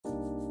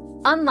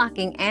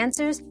unlocking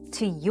answers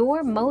to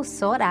your most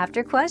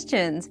sought-after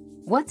questions.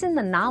 What's in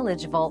the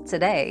Knowledge Vault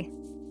today?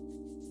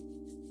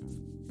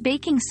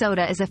 Baking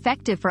soda is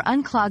effective for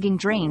unclogging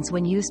drains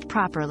when used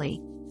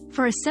properly.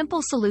 For a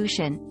simple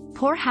solution,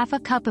 pour half a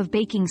cup of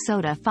baking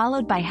soda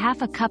followed by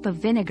half a cup of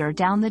vinegar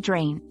down the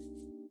drain.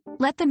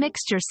 Let the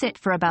mixture sit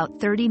for about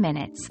 30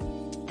 minutes.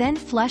 Then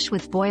flush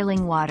with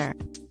boiling water.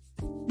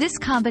 This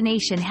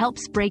combination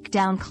helps break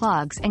down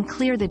clogs and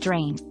clear the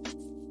drain.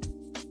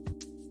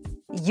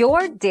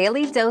 Your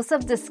daily dose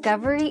of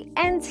discovery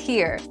ends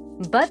here,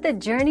 but the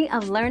journey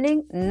of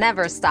learning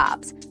never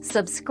stops.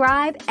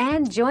 Subscribe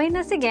and join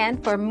us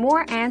again for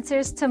more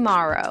answers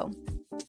tomorrow.